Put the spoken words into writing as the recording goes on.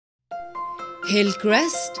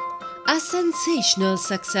Hillcrest, a sensational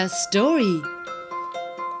success story.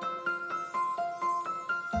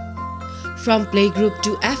 From playgroup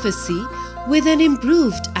to FSC with an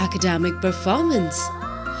improved academic performance.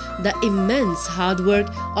 The immense hard work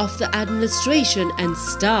of the administration and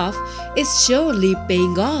staff is surely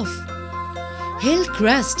paying off.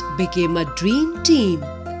 Hillcrest became a dream team.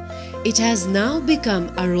 It has now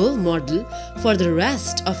become a role model for the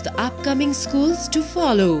rest of the upcoming schools to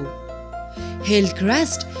follow.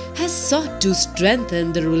 Hillcrest has sought to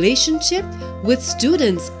strengthen the relationship with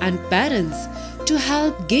students and parents to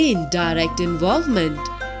help gain direct involvement.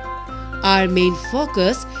 Our main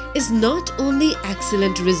focus is not only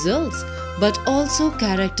excellent results but also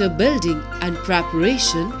character building and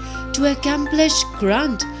preparation to accomplish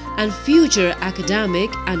current and future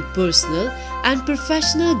academic and personal and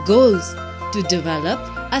professional goals to develop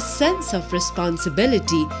a sense of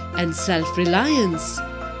responsibility and self-reliance.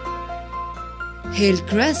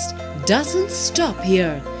 Hillcrest doesn't stop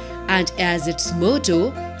here, and as its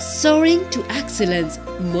motto, Soaring to Excellence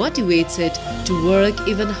motivates it to work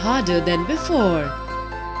even harder than before.